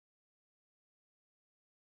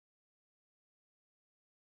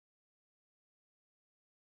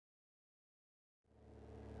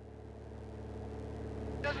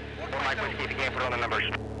Whiskey, if you can't put on the numbers.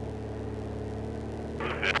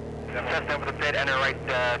 Cessna over the pit, enter right,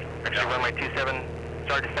 actually runway 27,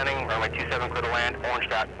 start descending, runway 27, clear to land, orange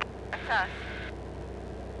dot.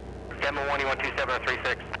 Demo 1, you want 27 or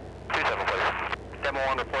 36? 27, please. Demo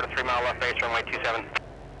 1, report a 3 mile left base, runway 27.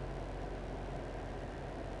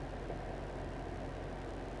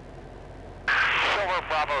 Silver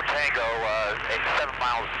Bravo Tango, 7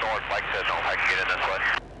 miles north, like signal, if I can get in this way.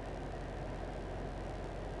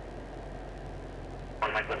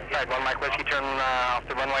 Right, 1 Mike Whiskey, turn off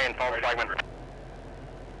the runway and follow the flagman.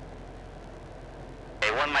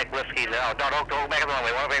 Hey, 1 Mike Whiskey, no, don't go back on the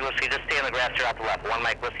runway. 1 Mike Whiskey, just stay in the grass here off the left. 1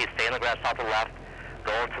 Mike Whiskey, stay in the grass off the left.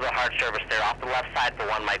 Go to the hard surface there, off the left side for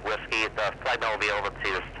 1 Mike Whiskey. The flagman will be over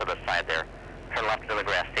to the side there. Turn left into the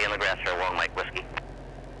grass, stay in the grass here, 1 Mike Whiskey.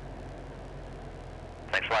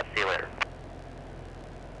 Thanks a lot, see you later.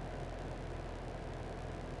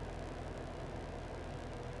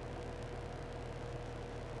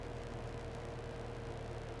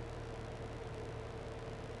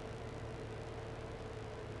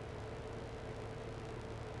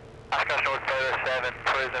 Oshkosh North Photo 7,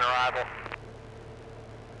 prison arrival.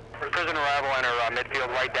 Prison arrival, enter midfield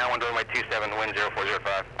right downwind runway 27, wind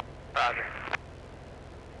 0405. Roger.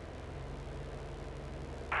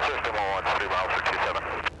 System 1, 3 miles for 27.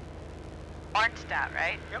 Orange dot,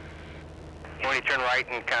 right? Yep. When you turn right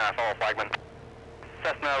and kind of follow flagman.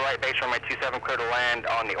 Cessna right base runway 27, clear to land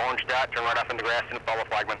on the orange dot, turn right off into grass and follow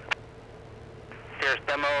flagman. Cirrus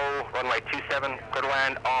Demo, runway 27, clear to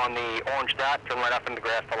land on the orange dot, turn right off into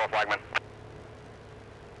grass, follow flagman.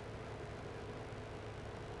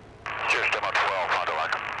 Cirrus Demo 12, Honda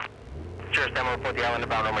Lock. Cirrus Demo, report the island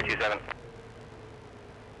about runway 27.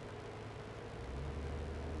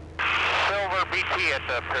 Silver BT at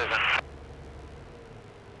the prison.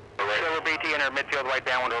 Silver BT, enter midfield right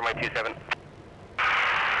downwind runway 27.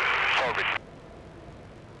 Silver BT.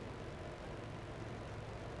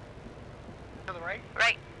 To the right?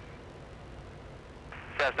 Right.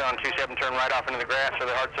 Cessna on 27, turn right off into the grass or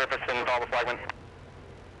the hard surface and follow the flagman.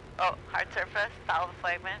 Oh, hard surface, follow the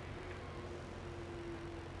flagman.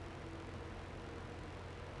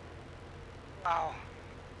 Wow.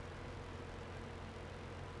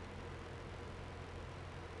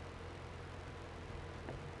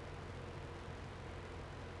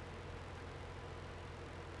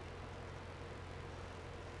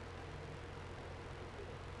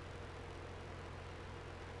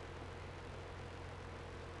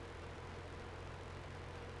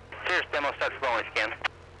 Cirrus Demo, start slowing if you can.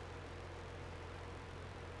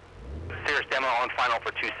 Cirrus Demo on final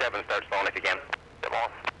for 27, start slowing if you can. Demo on.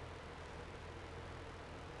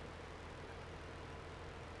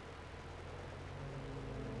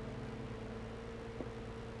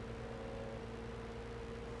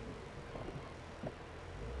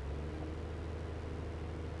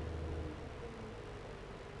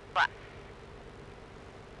 What?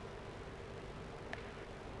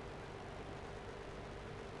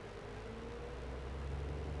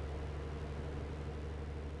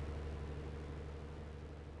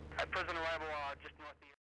 At prison arrival, just northeast.